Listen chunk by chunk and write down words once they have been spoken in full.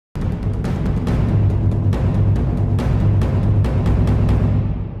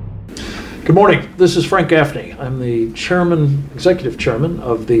Good morning. This is Frank Gaffney. I'm the chairman, executive chairman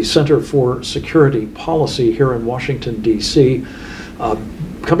of the Center for Security Policy here in Washington, D.C.,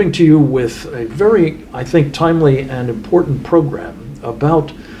 coming to you with a very, I think, timely and important program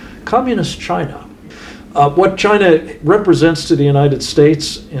about communist China. What China represents to the United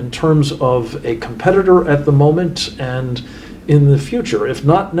States in terms of a competitor at the moment and in the future, if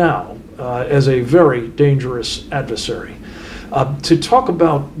not now, as a very dangerous adversary. To talk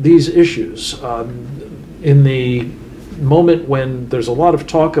about these issues in the moment when there's a lot of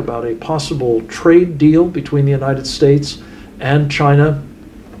talk about a possible trade deal between the United States and China,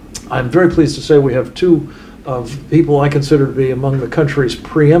 I'm very pleased to say we have two of people I consider to be among the country's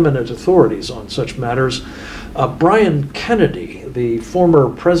preeminent authorities on such matters. Brian Kennedy, the former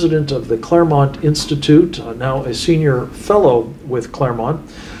president of the Claremont Institute, now a senior fellow with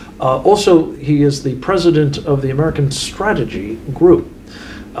Claremont. Also, he is the president of the American Strategy Group.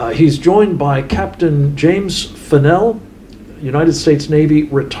 He's joined by Captain James Fanell, United States Navy,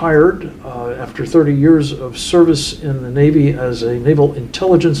 retired after 30 years of service in the Navy as a naval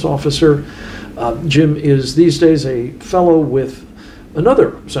intelligence officer. Jim is these days a fellow with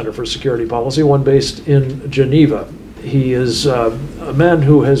another Center for Security Policy, one based in Geneva. He is a man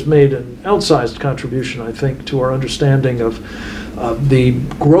who has made an outsized contribution, I think, to our understanding of the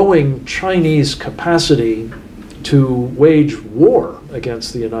growing Chinese capacity to wage war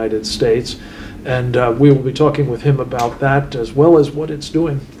against the United States. And we will be talking with him about that as well as what it's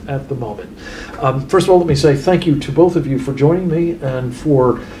doing at the moment. First of all, let me say thank you to both of you for joining me and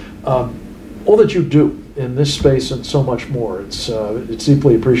for all that you do in this space and so much more. It's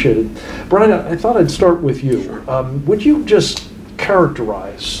deeply appreciated. Brian, I thought I'd start with you. Sure. Would you just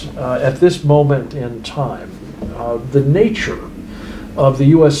characterize at this moment in time the nature of the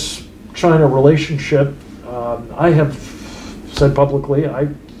U.S.-China relationship? I have said publicly I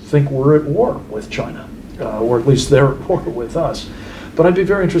think we're at war with China, or at least they're at war with us. But I'd be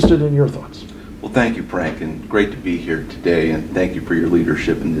very interested in your thoughts. Well, thank you, Frank, and great to be here today, and thank you for your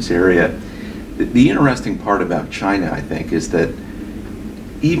leadership in this area. The interesting part about China, I think, is that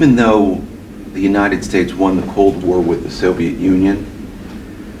even though the United States won the Cold War with the Soviet Union,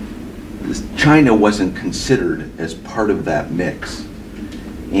 China wasn't considered as part of that mix.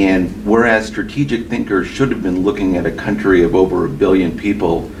 And whereas strategic thinkers should have been looking at a country of over 1 billion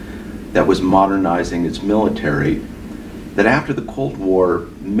people that was modernizing its military, that after the Cold War,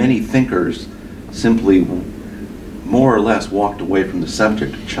 many thinkers simply more or less walked away from the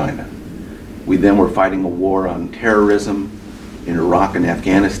subject of China. We then were fighting a war on terrorism in Iraq and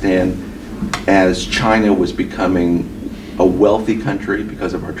Afghanistan as China was becoming a wealthy country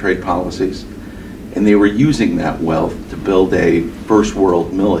because of our trade policies, and they were using that wealth to build a first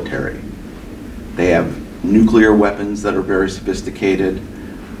world military. They have nuclear weapons that are very sophisticated.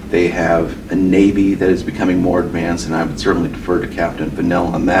 They have a Navy that is becoming more advanced, and I would certainly defer to Captain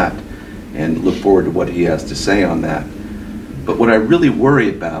Fanell on that and look forward to what he has to say on that. But what I really worry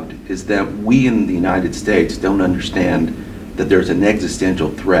about is that we in the United States don't understand that there's an existential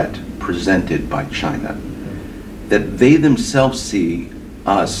threat presented by China, that they themselves see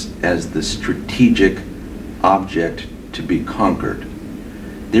us as the strategic object to be conquered.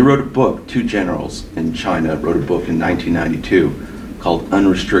 They wrote a book, two generals in China wrote a book in 1992 called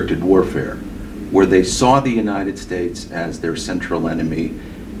Unrestricted Warfare, where they saw the United States as their central enemy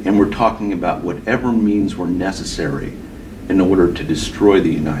and were talking about whatever means were necessary in order to destroy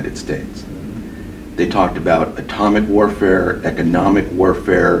the United States. They talked about atomic warfare, economic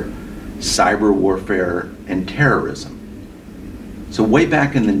warfare, cyber warfare, and terrorism. So way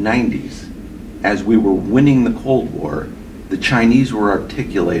back in the 90s, as we were winning the Cold War, the Chinese were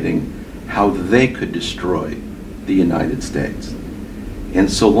articulating how they could destroy the United States. And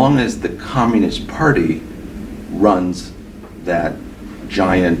so long as the Communist Party runs that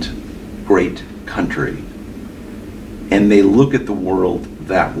giant, great country, and they look at the world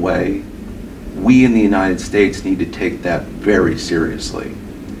that way, we in the United States need to take that very seriously.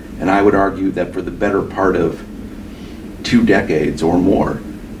 And I would argue that for the better part of 2 decades or more,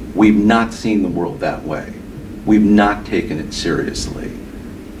 we've not seen the world that way. We've not taken it seriously.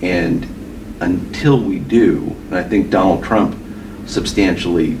 And until we do, and I think Donald Trump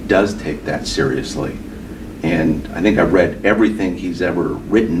substantially does take that seriously, and I think I've read everything he's ever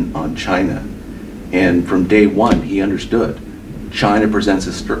written on China, and from day one he understood China presents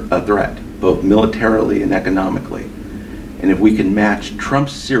a threat, both militarily and economically. And if we can match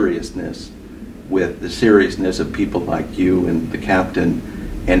Trump's seriousness with the seriousness of people like you and the captain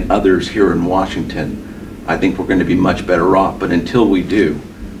and others here in Washington, I think we're going to be much better off. But until we do,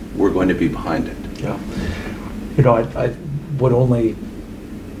 we're going to be behind it. Yeah. You know, I would only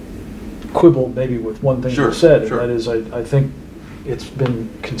quibble maybe with one thing Sure, you said, sure. and that is I think it's been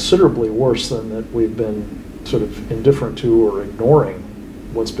considerably worse than that we've been sort of indifferent to or ignoring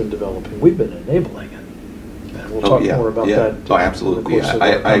what's been developing. We've been enabling it. And we'll talk more about that. Oh, absolutely. In the course of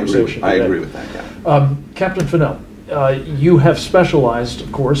our conversation I today. agree with that, yeah. Captain Fanell, you have specialized,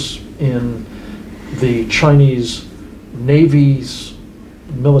 of course, in the Chinese Navy's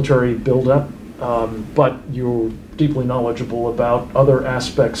military buildup, but you're deeply knowledgeable about other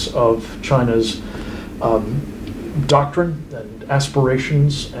aspects of China's doctrine and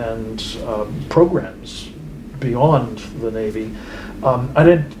aspirations and programs beyond the Navy. I'd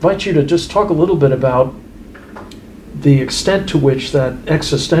invite you to just talk a little bit about the extent to which that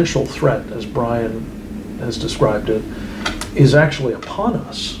existential threat, as Brian has described it, is actually upon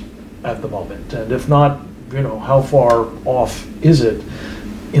us at the moment. And if not, how far off is it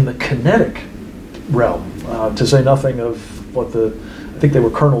in the kinetic realm, to say nothing of what I think they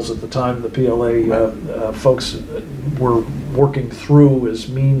were colonels at the time, the PLA folks were working through as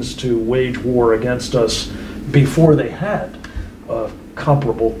means to wage war against us before they had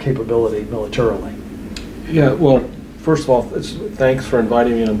comparable capability militarily. Yeah, well, first of all, thanks for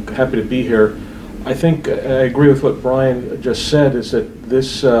inviting me, and I'm happy to be here. I think I agree with what Brian just said, is that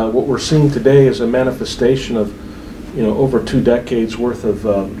this, what we're seeing today is a manifestation of, over 2 decades worth of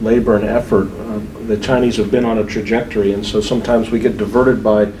labor and effort. The Chinese have been on a trajectory, and so sometimes we get diverted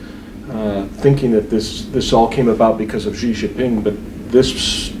by thinking that this all came about because of Xi Jinping, but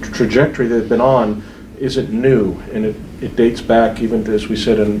this trajectory they've been on isn't new, and it dates back even to, as we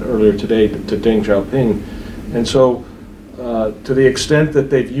said earlier today, to Deng Xiaoping. And so to the extent that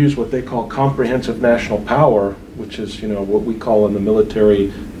they've used what they call comprehensive national power, which is what we call in the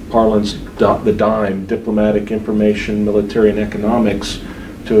military parlance the DIME, diplomatic, information, military, and economics,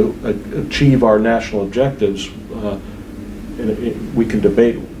 to achieve our national objectives, we can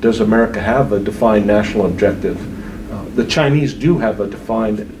debate, does America have a defined national objective? The Chinese do have a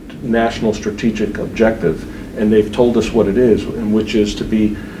defined national strategic objective, and they've told us what it is, and which is to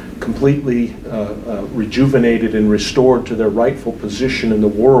be completely rejuvenated and restored to their rightful position in the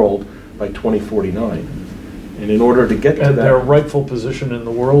world by 2049. And in order to get to that, their rightful position in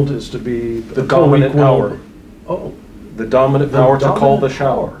the world is to be the dominant power. Oh, the dominant power to call the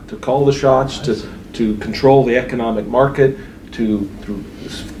power. shots, to call the shots, to control the economic market, through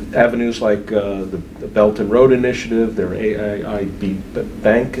avenues like the Belt and Road Initiative, their AIIB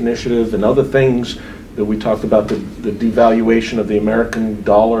Bank Initiative, and other things that we talked about, the devaluation of the American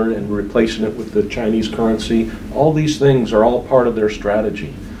dollar and replacing it with the Chinese currency. All these things are all part of their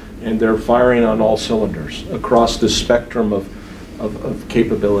strategy, and they're firing on all cylinders across the spectrum of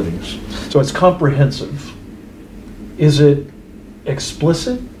capabilities. So it's comprehensive. Is it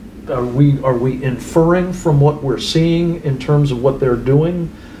explicit? Are we inferring from what we're seeing in terms of what they're doing,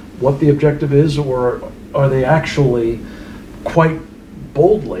 what the objective is, or are they actually quite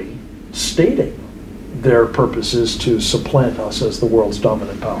boldly stating their purpose is to supplant us as the world's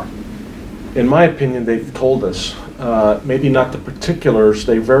dominant power? In my opinion, they've told us, maybe not the particulars.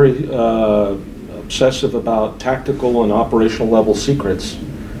 They're very obsessive about tactical and operational level secrets,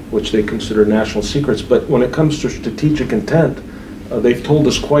 which they consider national secrets. But when it comes to strategic intent, they've told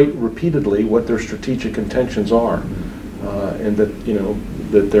us quite repeatedly what their strategic intentions are, and that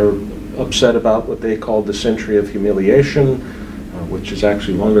that they're upset about what they call the century of humiliation, which is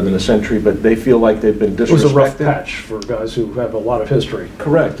actually longer than a century, but they feel like they've been disrespected. It was a rough patch for guys who have a lot of history.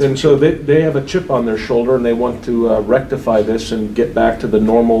 Correct, and so they have a chip on their shoulder, and they want to rectify this and get back to the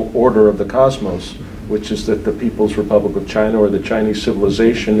normal order of the cosmos, which is that the People's Republic of China, or the Chinese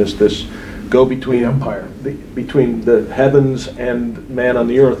civilization, is this go-between empire. Between the heavens and man on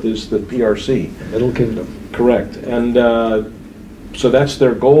the earth is the PRC. The Middle Kingdom. Correct, and so that's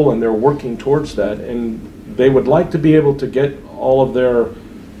their goal, and they're working towards that, and they would like to be able to get all of their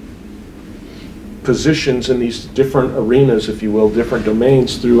positions in these different arenas, if you will, different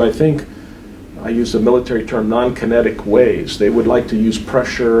domains through, I think, I use the military term, non-kinetic ways. They would like to use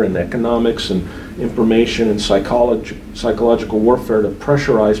pressure and economics and information and psychological warfare to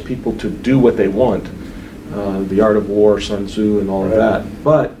pressurize people to do what they want. The Art of War, Sun Tzu, and all of that.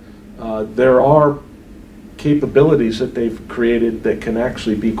 But there are capabilities that they've created that can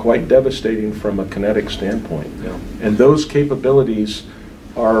actually be quite devastating from a kinetic standpoint. Yeah. And those capabilities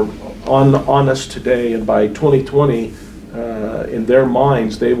are on us today, and by 2020, in their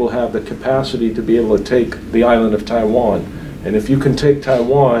minds, they will have the capacity to be able to take the island of Taiwan. And if you can take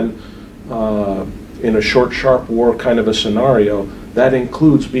Taiwan in a short, sharp war kind of a scenario, that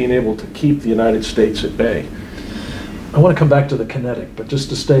includes being able to keep the United States at bay. I want to come back to the kinetic, but just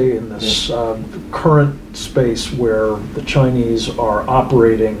to stay in this current space where the Chinese are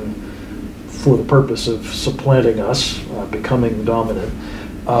operating for the purpose of supplanting us, becoming dominant.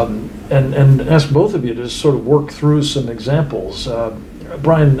 And ask both of you to sort of work through some examples.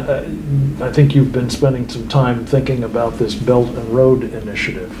 Brian, I think you've been spending some time thinking about this Belt and Road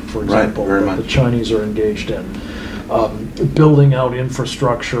Initiative, for example, that the Chinese are engaged in. Building out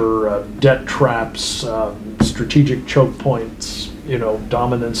infrastructure, debt traps, strategic choke points,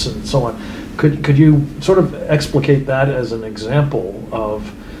 dominance and so on. Could you sort of explicate that as an example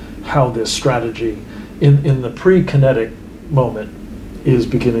of how this strategy in the pre-kinetic moment is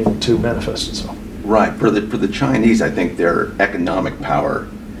beginning to manifest itself? Right. For the Chinese, I think their economic power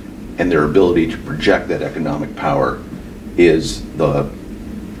and their ability to project that economic power is I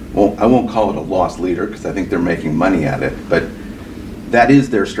won't call it a lost leader because I think they're making money at it, but that is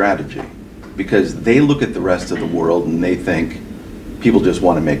their strategy, because they look at the rest of the world and they think people just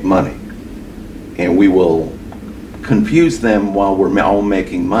want to make money, and we will confuse them while we're all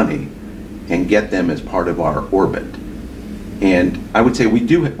making money and get them as part of our orbit. And I would say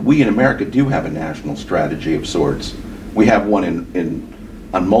we in America do have a national strategy of sorts. We have one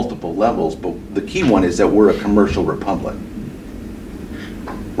on multiple levels, but the key one is that we're a commercial republic,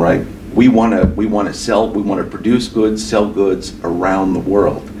 right? We want to produce goods, sell goods around the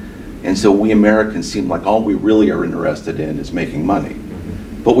world. And so we Americans seem like all we really are interested in is making money.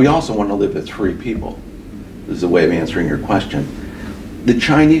 But we also want to live as free people. This is a way of answering your question. The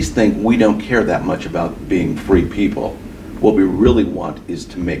Chinese think we don't care that much about being free people. What we really want is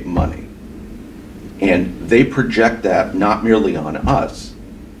to make money. And they project that not merely on us,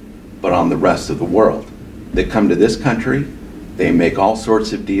 but on the rest of the world. They come to this country, they make all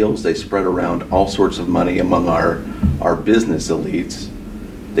sorts of deals, they spread around all sorts of money among our business elites.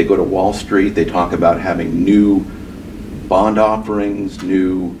 They go to Wall Street, they talk about having new bond offerings,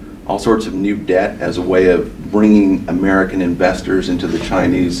 all sorts of new debt as a way of bringing American investors into the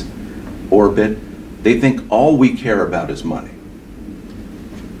Chinese orbit. They think all we care about is money.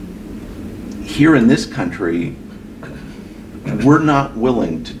 Here in this country, we're not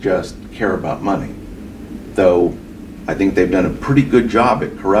willing to just care about money, though I think they've done a pretty good job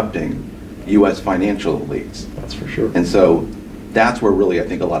at corrupting U.S. financial elites. That's for sure. And so that's where really I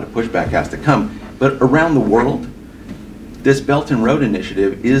think a lot of pushback has to come. But around the world, this Belt and Road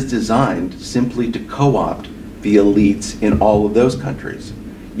Initiative is designed simply to co-opt the elites in all of those countries.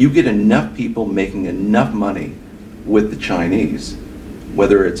 You get enough people making enough money with the Chinese,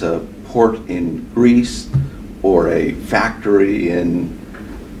 whether it's a port in Greece or a factory in,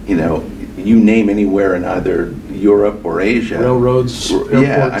 you name anywhere in either Europe or Asia. Railroads, airports.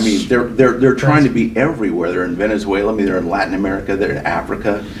 Yeah, I mean, they're trying to be everywhere. They're in Venezuela, I mean, they're in Latin America, they're in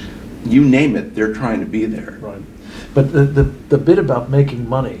Africa. You name it, they're trying to be there. Right. But the bit about making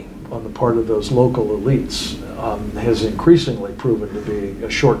money on the part of those local elites has increasingly proven to be a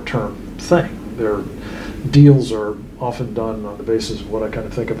short-term thing. Their deals are often done on the basis of what I kind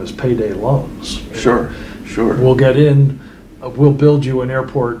of think of as payday loans. Sure. We'll get in, we'll build you an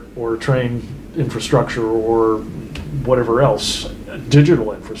airport or train infrastructure or whatever else,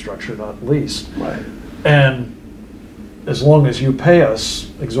 digital infrastructure not least. Right. And as long as you pay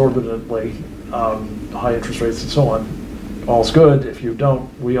us exorbitantly, high interest rates and so on, all's good. If you don't,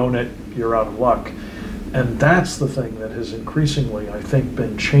 we own it, you're out of luck. And that's the thing that has increasingly, I think,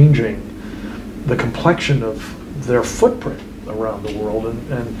 been changing the complexion of their footprint around the world.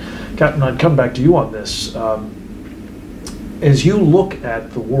 And Captain, I'd come back to you on this. As you look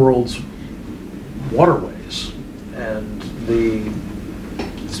at the world's waterways and the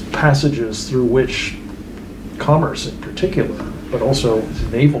passages through which commerce in particular, but also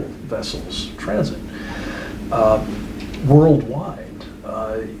naval vessels transit worldwide,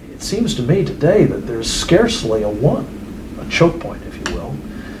 it seems to me today that there's scarcely a choke point, if you will,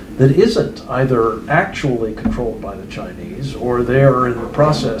 that isn't either actually controlled by the Chinese or they're in the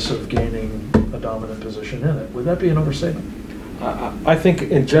process of gaining a dominant position in it. Would that be an overstatement? I think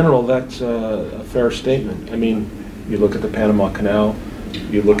in general that's a fair statement. I mean, you look at the Panama Canal,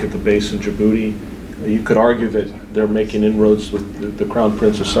 you look at the base in Djibouti, you could argue that they're making inroads with the Crown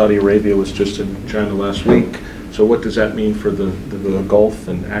Prince of Saudi Arabia was just in China last week. So what does that mean for the Gulf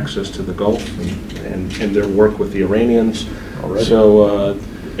and access to the Gulf and their work with the Iranians? Already. So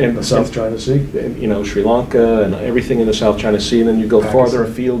in the South China Sea, and, Sri Lanka and everything in the South China Sea, and then you go Pakistan. farther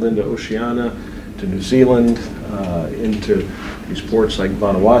afield into Oceania, to New Zealand, into these ports like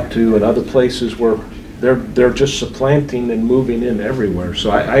Vanuatu and other places where they're just supplanting and moving in everywhere.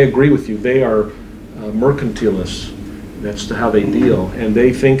 So I agree with you. They are mercantilists. That's how they deal, and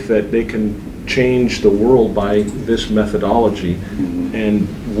they think that they can change the world by this methodology.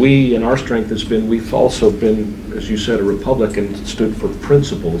 And we, and our strength has been, we've also been, as you said, a republic and stood for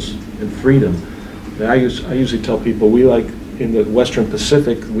principles and freedom. And I usually tell people, we like, in the Western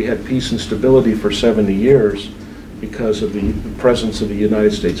Pacific, we had peace and stability for 70 years because of the presence of the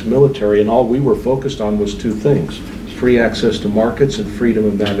United States military, and all we were focused on was two things: free access to markets and freedom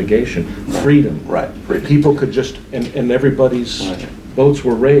of navigation. Freedom. Right. Freedom. People could just, and everybody's Right. boats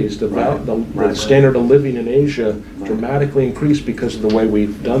were raised. About the Right. standard of living in Asia dramatically increased because of the way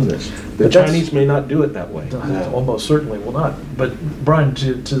we've done this. The But that's- Chinese may not do it that way. Almost certainly will not. But Brian,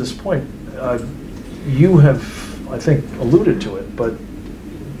 to this point, you have, I think, alluded to it, but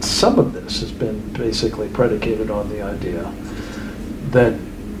some of this has been basically predicated on the idea that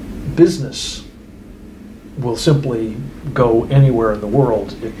business will simply go anywhere in the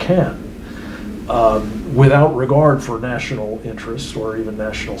world it can, without regard for national interests or even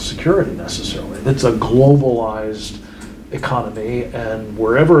national security necessarily. It's a globalized economy, and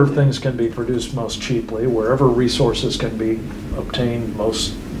wherever things can be produced most cheaply, wherever resources can be obtained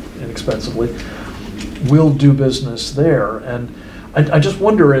most inexpensively, we'll do business there. And I just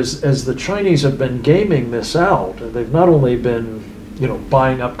wonder, as the Chinese have been gaming this out, they've not only been,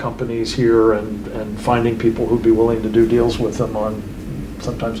 buying up companies here and finding people who'd be willing to do deals with them on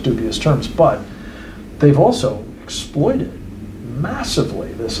sometimes dubious terms, but they've also exploited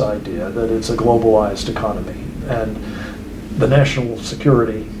massively this idea that it's a globalized economy, and the national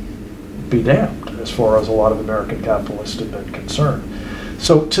security be damned as far as a lot of American capitalists have been concerned.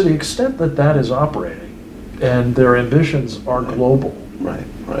 So to the extent that that is operating, and their ambitions are global. Right,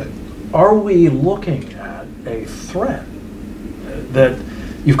 right. Are we looking at a threat that,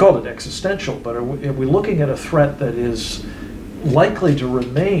 you've called it existential, but are we looking at a threat that is likely to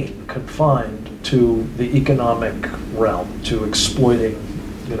remain confined to the economic realm, to exploiting,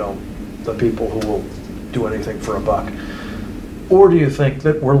 the people who will do anything for a buck? Or do you think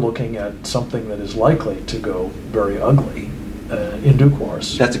that we're looking at something that is likely to go very ugly in due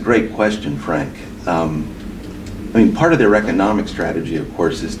course? That's a great question, Frank. Part of their economic strategy, of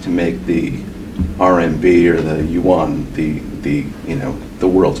course, is to make the RMB or the yuan the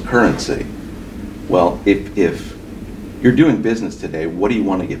world's currency. Well, if you're doing business today, what do you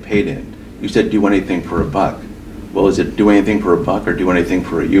want to get paid in? You said do anything for a buck. Well, is it do anything for a buck or do anything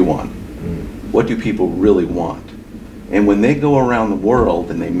for a yuan? What do people really want? And when they go around the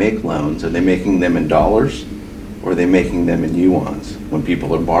world and they make loans, are they making them in dollars or are they making them in yuans when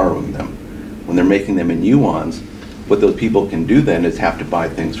people are borrowing them? When they're making them in yuans, what those people can do then is have to buy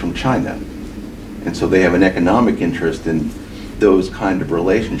things from China. And so they have an economic interest in those kind of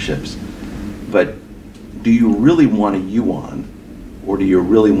relationships. But do you really want a yuan, or do you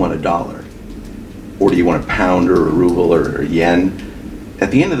really want a dollar? Or do you want a pound or a ruble or a yen? At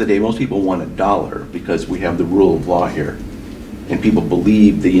the end of the day, most people want a dollar because we have the rule of law here. And people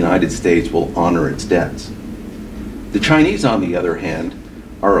believe the United States will honor its debts. The Chinese, on the other hand,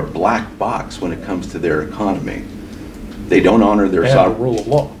 are a black box when it comes to their economy. They don't honor their and the rule of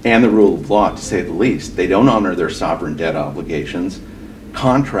law. And the rule of law, to say the least. They don't honor their sovereign debt obligations.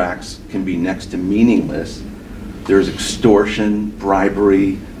 Contracts can be next to meaningless. There's extortion,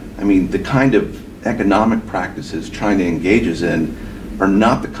 bribery. The kind of economic practices China engages in are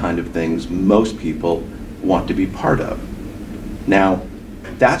not the kind of things most people want to be part of. Now,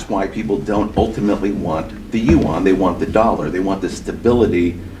 that's why people don't ultimately want the yuan. They want the dollar. They want the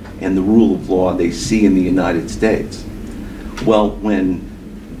stability and the rule of law they see in the United States. Well,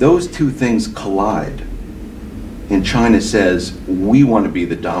 when those two things collide, and China says, we want to be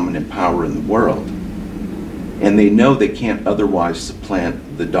the dominant power in the world, and they know they can't otherwise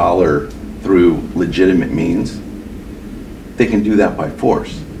supplant the dollar through legitimate means, they can do that by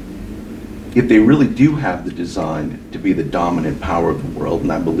force. If they really do have the design to be the dominant power of the world,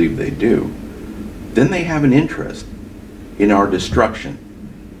 and I believe they do, then they have an interest in our destruction,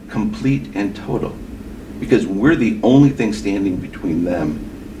 complete and total, because we're the only thing standing between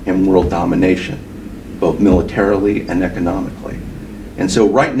them and world domination, both militarily and economically. And so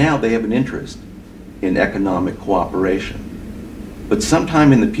right now they have an interest in economic cooperation. But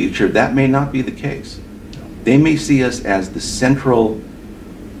sometime in the future, that may not be the case. They may see us as the central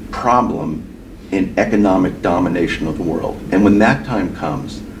problem in economic domination of the world. And when that time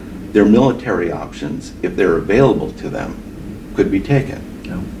comes, their military options, if they're available to them, could be taken.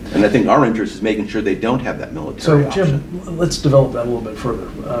 Yeah. And I think our interest is making sure they don't have that military option. So, Jim, let's develop that a little bit further.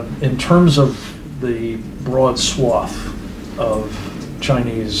 In terms of the broad swath of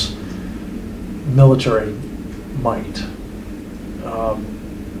Chinese military might,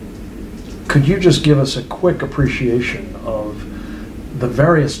 could you just give us a quick appreciation of the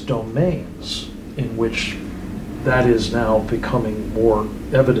various domains in which that is now becoming more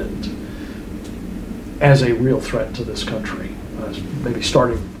evident as a real threat to this country? Maybe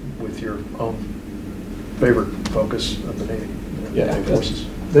starting with your own favorite focus of the Navy, Navy forces.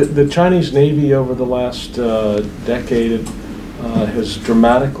 The Chinese Navy over the last decade has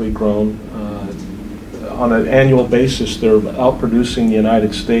dramatically grown. On an annual basis, they're outproducing the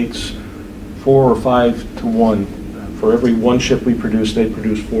United States 4 or 5 to 1. For every one ship we produce, they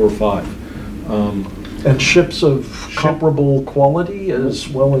produce 4 or 5. And ships of comparable quality as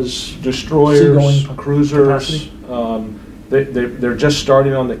well as destroyers, cruisers. capacity? They're just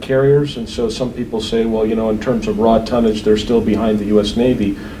starting on the carriers, and so some people say, well, you know, in terms of raw tonnage, they're still behind the U.S.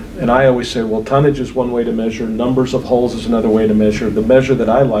 Navy. And I always say, well, tonnage is one way to measure, numbers of hulls is another way to measure. The measure that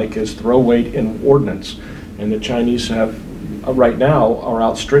I like is throw weight in ordnance. And the Chinese have, right now, are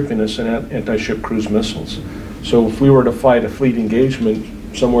outstripping us in anti-ship cruise missiles. So if we were to fight a fleet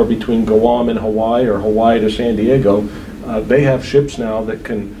engagement somewhere between Guam and Hawaii or Hawaii to San Diego, they have ships now that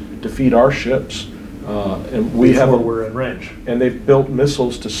can defeat our ships. And we before have we're in range. And they've built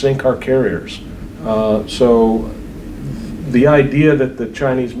missiles to sink our carriers. So the idea that the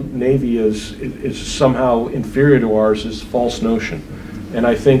Chinese Navy is somehow inferior to ours is a false notion. And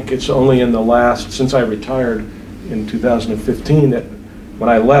I think it's only in the last, since I retired in 2015, that when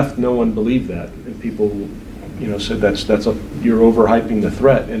I left, no one believed that. And people, you know, said you're overhyping the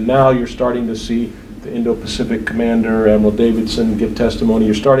threat. And now you're starting to see the Indo-Pacific commander, Admiral Davidson, give testimony.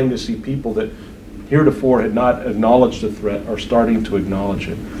 You're starting to see people that heretofore had not acknowledged the threat are starting to acknowledge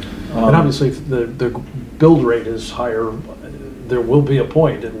it. And obviously, if the build rate is higher, there will be a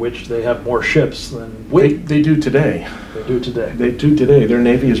point at which they have more ships than they do today. They do today. They do today. Their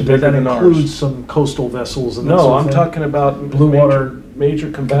Navy is bigger than ours. That includes some coastal vessels and that No, sort of I'm thing? talking about blue water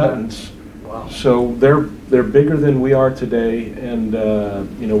major combatants. Wow. So they're bigger than we are today, and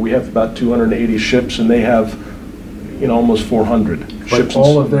you know, we have about 280 ships, and they have, you know, almost 400 ships. But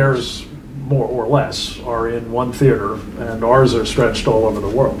all of theirs, more or less, are in one theater, and ours are stretched all over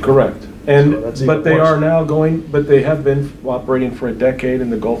the world. Correct. And So that's but even they worse. are now going. But they have been operating for a decade in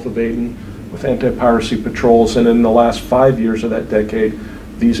the Gulf of Aden with anti-piracy patrols, and in the last 5 years of that decade,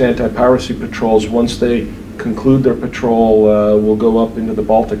 these anti-piracy patrols, once they conclude their patrol, will go up into the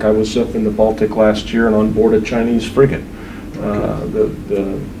Baltic. I was up in the Baltic last year and on board a Chinese frigate,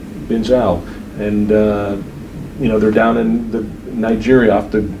 the Binzhao, and you know, they're down in Nigeria off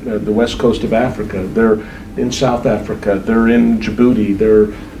the west coast of Africa. They're in South Africa. They're in Djibouti.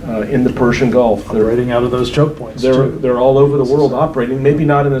 They're in the Persian Gulf. They're Operating out of those choke points, too. they're all over the world operating, maybe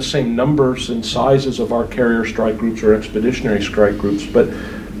not in the same numbers and sizes of our carrier strike groups or expeditionary strike groups, but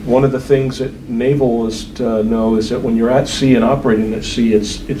one of the things that Naval is to know is that when you're at sea and operating at sea,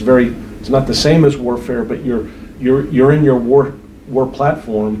 it's not the same as warfare, but you're in your war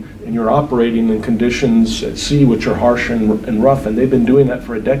platform, and you're operating in conditions at sea which are harsh and rough, and they've been doing that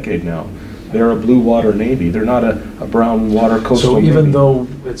for a decade now. They're a blue water Navy. They're not a brown water coastal Navy. So even though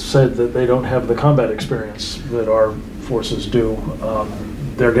it's said that they don't have the combat experience that our forces do,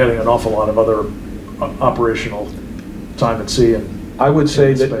 they're getting an awful lot of other operational time at sea. And I would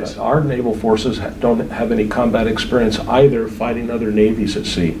say that space. our naval forces don't have any combat experience either fighting other navies at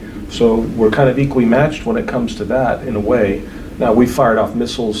sea. So we're kind of equally matched when it comes to that in a way. Now, we fired off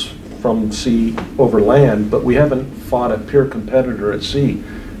missiles from sea over land, but we haven't fought a peer competitor at sea.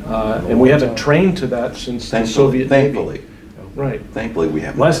 And we haven't trained to that since the Soviet Thankfully. Navy. Right. Thankfully, we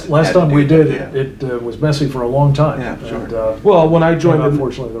haven't. Last time we did it was messy for a long time. Yeah, sure. And, Well, when I joined,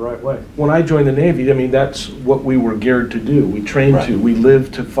 unfortunately, the right way. when I joined the Navy, I mean, that's what we were geared to do. We trained Right. to. We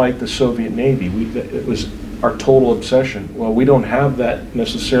lived to fight the Soviet Navy. It was our total obsession. Well, we don't have that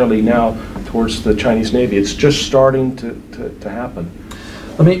necessarily now towards the Chinese Navy. It's just starting to happen.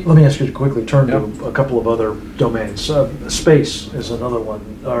 Let me ask you to quickly turn Yep. to a couple of other domains. Space is another one.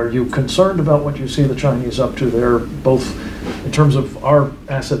 Are you concerned about what you see the Chinese up to there, both in terms of our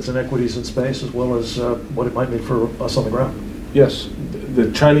assets and equities in space, as well as what it might mean for us on the ground? Yes, the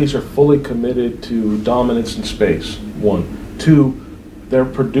Chinese are fully committed to dominance in space, one. Two, they're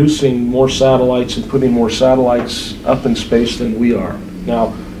producing more satellites and putting more satellites up in space than we are.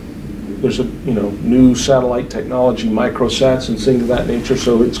 Now, there's a new satellite technology, microsats and things of that nature,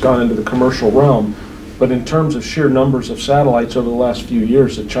 so it's gone into the commercial realm. But in terms of sheer numbers of satellites over the last few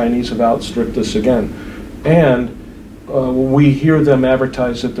years, the Chinese have outstripped us again. And we hear them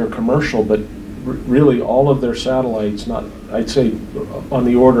advertise that they're commercial, but really all of their satellites, I'd say on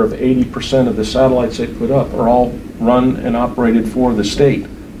the order of 80% of the satellites they put up are all run and operated for the state,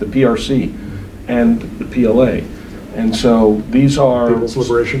 the PRC, and the PLA. And so these are... People's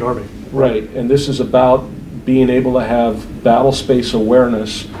Liberation Army. Right, and this is about being able to have battle space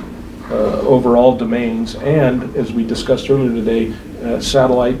awareness over all domains, and as we discussed earlier today,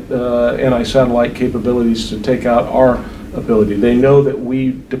 anti-satellite capabilities to take out our ability. They know that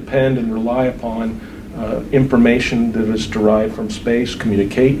we depend and rely upon information that is derived from space.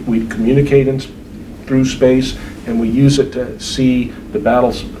 We communicate through space, and we use it to see the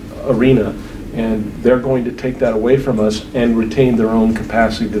battle arena. And they're going to take that away from us and retain their own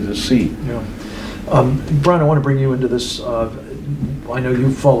capacity to see. Yeah. Brian, I want to bring you into this. I know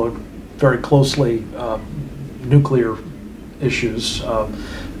you followed very closely nuclear issues. I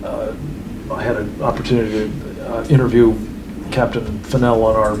had an opportunity to interview Captain Fanell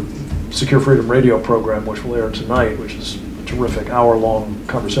on our Secure Freedom radio program, which will air tonight, which is a terrific hour-long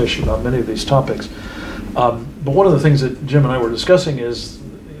conversation about many of these topics. But one of the things that Jim and I were discussing is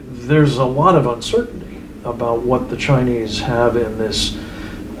there's a lot of uncertainty about what the Chinese have in this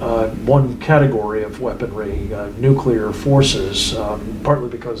one category of weaponry, nuclear forces, partly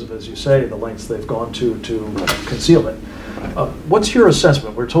because of, as you say, the lengths they've gone to conceal it. What's your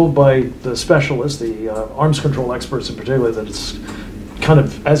assessment? We're told by the specialists, the arms control experts in particular, that it's kind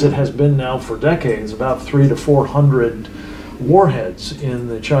of, as it has been now for decades, about 300 to 400 warheads in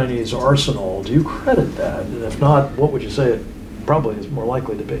the Chinese arsenal. Do you credit that? And if not, what would you say it probably is more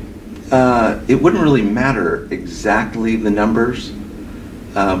likely to be? It wouldn't really matter exactly the numbers.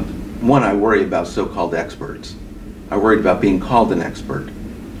 One, I worry about so-called experts. I worry about being called an expert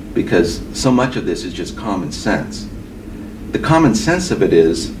because so much of this is just common sense. The common sense of it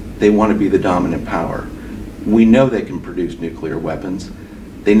is they want to be the dominant power. We know they can produce nuclear weapons.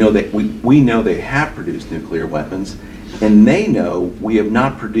 They know that we know they have produced nuclear weapons, and they know we have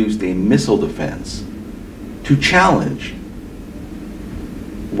not produced a missile defense to challenge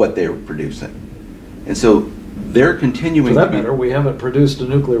what they're producing. And so they're continuing For that to be, matter, we haven't produced a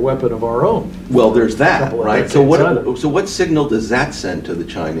nuclear weapon of our own. well, there's that, right? So So what signal does that send to the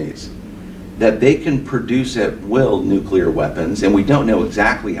Chinese? That they can produce at will nuclear weapons, and we don't know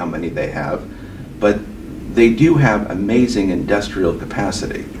exactly how many they have, but they do have amazing industrial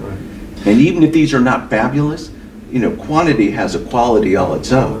capacity. Right. And even if these are not fabulous, you know, quantity has a quality all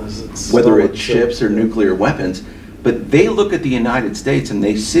its own, It's whether solid it's ships or nuclear weapons. But they look at the United States and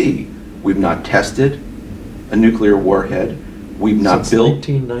they see we've not tested a nuclear warhead, we've not Since built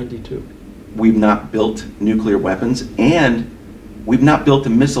 1992. we've not built nuclear weapons, and we've not built a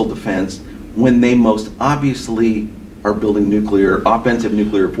missile defense when they most obviously are building offensive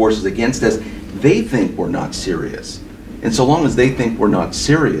nuclear forces against us. They think we're not serious. And so long as they think we're not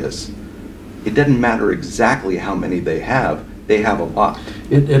serious, it doesn't matter exactly how many they have a lot.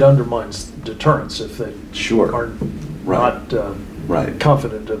 It undermines deterrence if they Sure. are Right. not Right.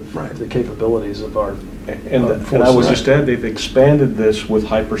 confident of Right. the capabilities of our And I would just add, they've expanded this with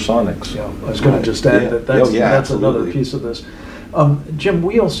hypersonics. Yeah, I was going to just add Yeah. that that's another Absolutely. piece of this. Jim,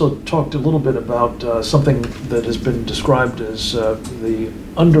 we also talked a little bit about something that has been described as the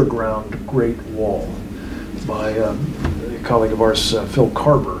underground Great Wall by a colleague of ours, Phil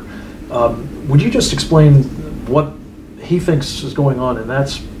Carver. Would you just explain what he thinks is going on in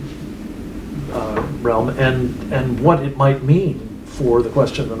that realm and what it might mean for the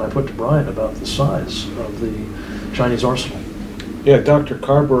question that I put to Brian about the size of the Chinese arsenal? Yeah, Dr.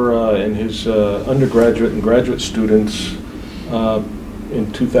 Carver and his undergraduate and graduate students in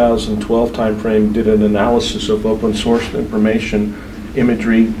 2012 timeframe did an analysis of open source information,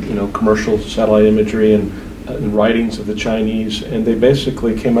 imagery, commercial satellite imagery and writings of the Chinese, and they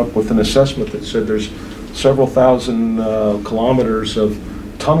basically came up with an assessment that said there's several thousand kilometers of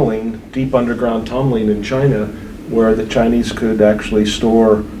tunneling, deep underground tunneling in China, where the Chinese could actually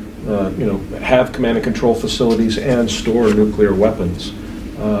store, have command and control facilities and store nuclear weapons.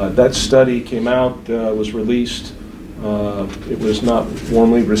 That study came out, was released. It was not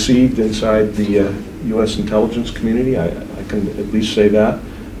warmly received inside the U.S. intelligence community, I can at least say that.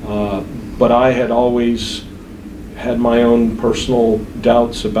 But I had always had my own personal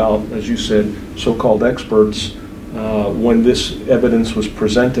doubts about, as you said, so-called experts when this evidence was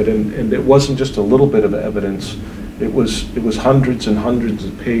presented, and it wasn't just a little bit of evidence. It was hundreds and hundreds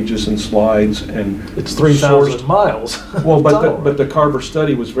of pages and slides, and It's 3,000 miles. well, but the Carver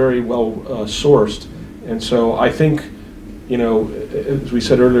study was very well sourced, and so I think, as we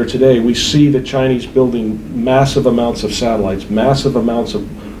said earlier today, we see the Chinese building massive amounts of satellites, massive amounts of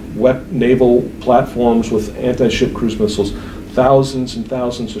naval platforms with anti-ship cruise missiles, thousands and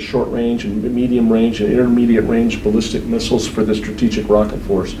thousands of short-range and medium-range and intermediate-range ballistic missiles for the strategic rocket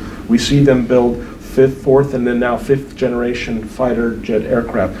force. We see them build fourth, and then now fifth generation fighter jet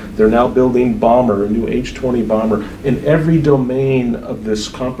aircraft. They're now building bomber, a new H-20 bomber. In every domain of this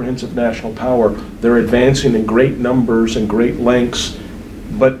comprehensive national power, they're advancing in great numbers and great lengths,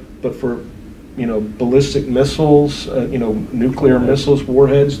 but but for, you know, ballistic missiles, you know, nuclear missiles,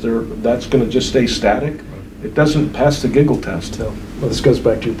 warheads, that's going to just stay static. It doesn't pass the giggle test. So, well, this goes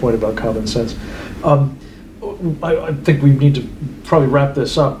back to your point about common sense. I think we need to probably wrap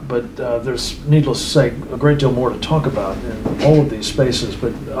this up, but there's, needless to say, a great deal more to talk about in all of these spaces.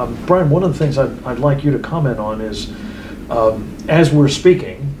 But Brian, one of the things I'd like you to comment on is, as we're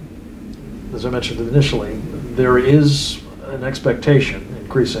speaking, as I mentioned initially, there is an expectation,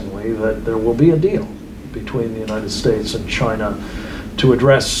 increasingly, that there will be a deal between the United States and China to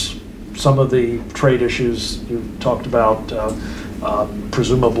address some of the trade issues you talked about,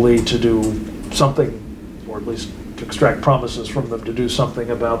 presumably to do something, or at least to extract promises from them to do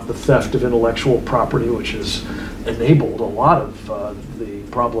something about the theft of intellectual property, which has enabled a lot of the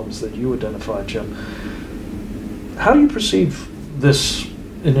problems that you identified, Jim. How do you perceive this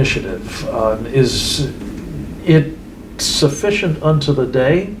initiative? Is it sufficient unto the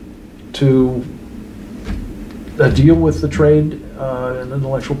day to deal with the trade and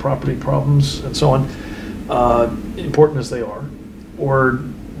intellectual property problems and so on, important as they are? Or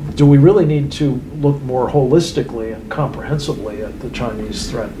do we really need to look more holistically and comprehensively at the Chinese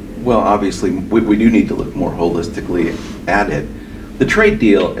threat? Well, obviously, we do need to look more holistically at it. The trade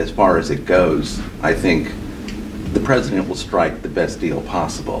deal, as far as it goes, I think the president will strike the best deal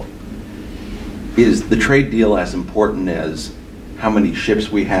possible. Is the trade deal as important as how many ships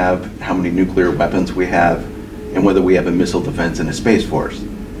we have, how many nuclear weapons we have, and whether we have a missile defense and a space force?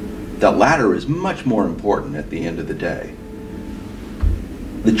 The latter is much more important at the end of the day.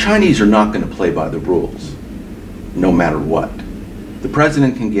 The Chinese are not going to play by the rules, no matter what. The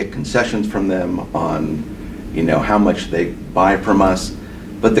president can get concessions from them on, you know, how much they buy from us,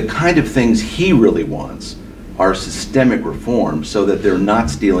 but the kind of things he really wants are systemic reforms so that they're not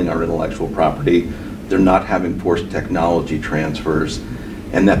stealing our intellectual property, they're not having forced technology transfers,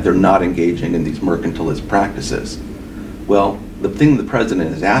 and that they're not engaging in these mercantilist practices. Well, the thing the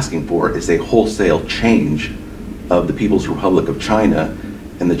president is asking for is a wholesale change of the People's Republic of China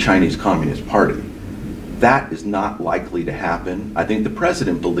and the Chinese Communist Party. That is not likely to happen. I think the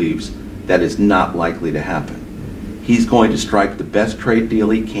president believes that is not likely to happen. He's going to strike the best trade deal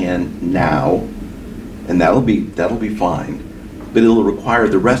he can now, and that'll be fine. But it'll require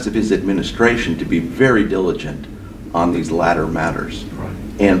the rest of his administration to be very diligent on these latter matters. Right.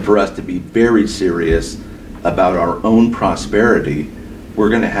 And for us to be very serious about our own prosperity, we're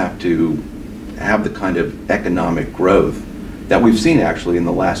going to have the kind of economic growth that we've seen actually in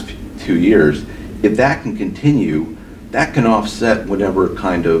the last 2 years. If that can continue, that can offset whatever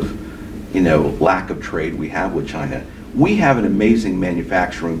kind of, you know, lack of trade we have with China. We have an amazing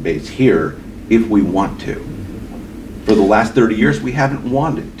manufacturing base here if we want to. For the last 30 years, we haven't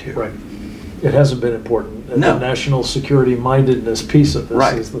wanted to. Right. It hasn't been important. No. The national security mindedness piece of this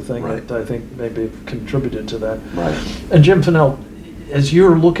Right. is the thing Right. that I think maybe contributed to that. Right. And Jim Fanell, as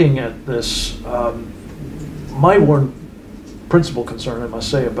you're looking at this, my one principal concern, I must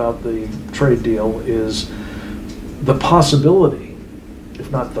say, about the trade deal is the possibility,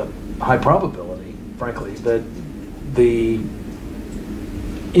 if not the high probability, frankly, that the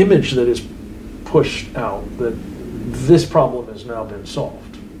image that is pushed out that this problem has now been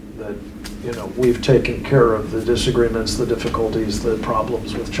solved, that, you know, we've taken care of the disagreements, the difficulties, the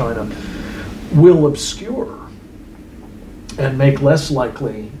problems with China, will obscure and make less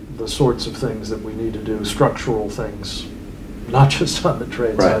likely the sorts of things that we need to do, structural things, not just on the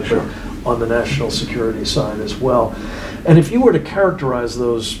trade Right, side, sure. but on the national security side as well. And if you were to characterize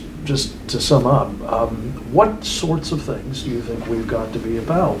those, just to sum up, what sorts of things do you think we've got to be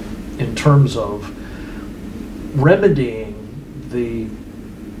about in terms of remedying the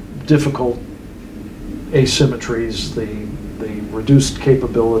difficult asymmetries, the reduced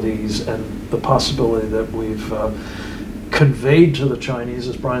capabilities, and the possibility that we've conveyed to the Chinese,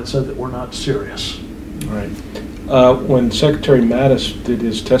 as Brian said, that we're not serious? Right. When Secretary Mattis did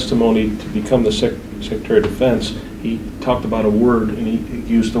his testimony to become the Secretary of Defense, he talked about a word, and he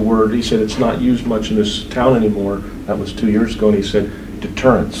used the word, he said it's not used much in this town anymore. That was 2 years ago, and he said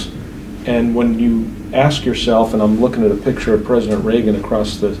deterrence. And when you ask yourself, and I'm looking at a picture of President Reagan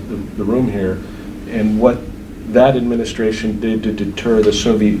across the room here, and what that administration did to deter the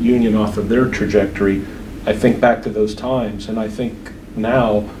Soviet Union off of their trajectory, I think back to those times, and I think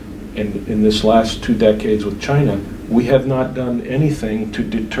now, in this last 2 decades with China, we have not done anything to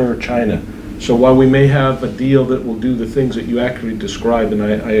deter China. So while we may have a deal that will do the things that you accurately described, and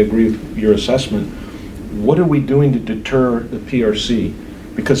I agree with your assessment, what are we doing to deter the PRC?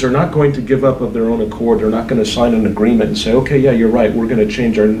 because they're not going to give up of their own accord. They're not going to sign an agreement and say, okay, yeah, you're right, we're going to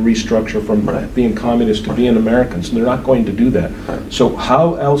change our restructure from being communist to being Americans. And they're not going to do that. So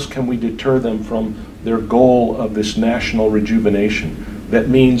how else can we deter them from their goal of this national rejuvenation? That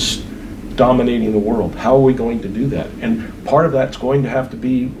means dominating the world. How are we going to do that? And part of that's going to have to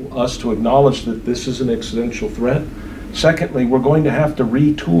be us to acknowledge that this is an existential threat. Secondly, we're going to have to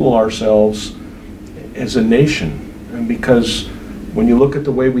retool ourselves as a nation, and because when you look at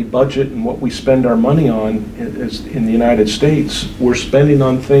the way we budget and what we spend our money on in the United States, we're spending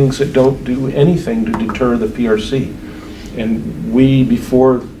on things that don't do anything to deter the PRC. And we,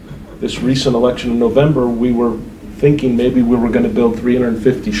 before this recent election in November, we were thinking maybe we were going to build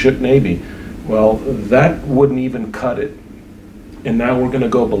 350 ship Navy. Well, that wouldn't even cut it. And now we're going to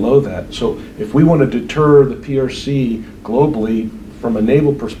go below that. So if we want to deter the PRC globally from a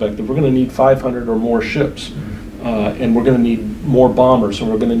naval perspective, we're going to need 500 or more ships. And we're going to need more bombers, and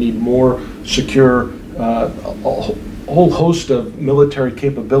we're going to need more secure, a whole host of military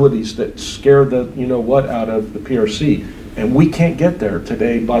capabilities that scare the you-know-what out of the PRC. And we can't get there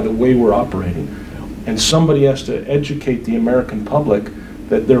today by the way we're operating. And somebody has to educate the American public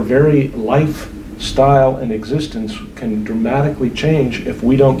that their very lifestyle and existence can dramatically change if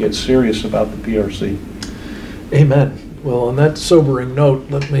we don't get serious about the PRC. Amen. Well, on that sobering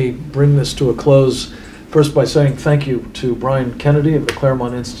note, let me bring this to a close. First by saying thank you to Brian Kennedy of the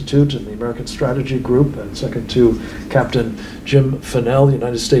Claremont Institute and the American Strategy Group, and second to Captain Jim Fanell,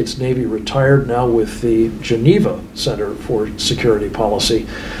 United States Navy retired, now with the Geneva Center for Security Policy.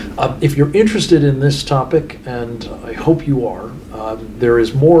 If you're interested in this topic, and I hope you are, there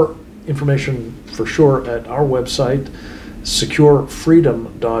is more information for sure at our website,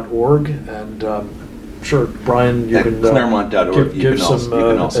 securefreedom.org, and sure, Brian, you can Claremont.org. give some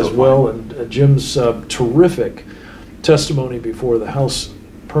as well. And Jim's terrific testimony before the House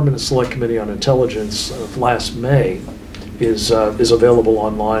Permanent Select Committee on Intelligence of last May is available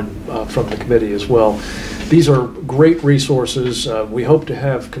online from the committee as well. These are great resources. We hope to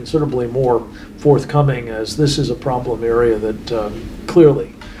have considerably more forthcoming, as this is a problem area that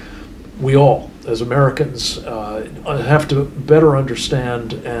clearly we all, as Americans, have to better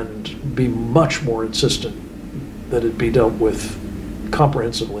understand and be much more insistent that it be dealt with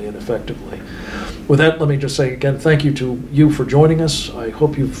comprehensively and effectively. With that, let me just say again, thank you to you for joining us. I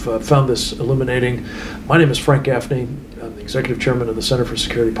hope you've found this illuminating. My name is Frank Gaffney. I'm the Executive Chairman of the Center for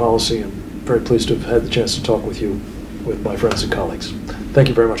Security Policy, and very pleased to have had the chance to talk with you, with my friends and colleagues. Thank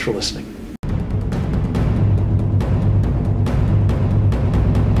you very much for listening.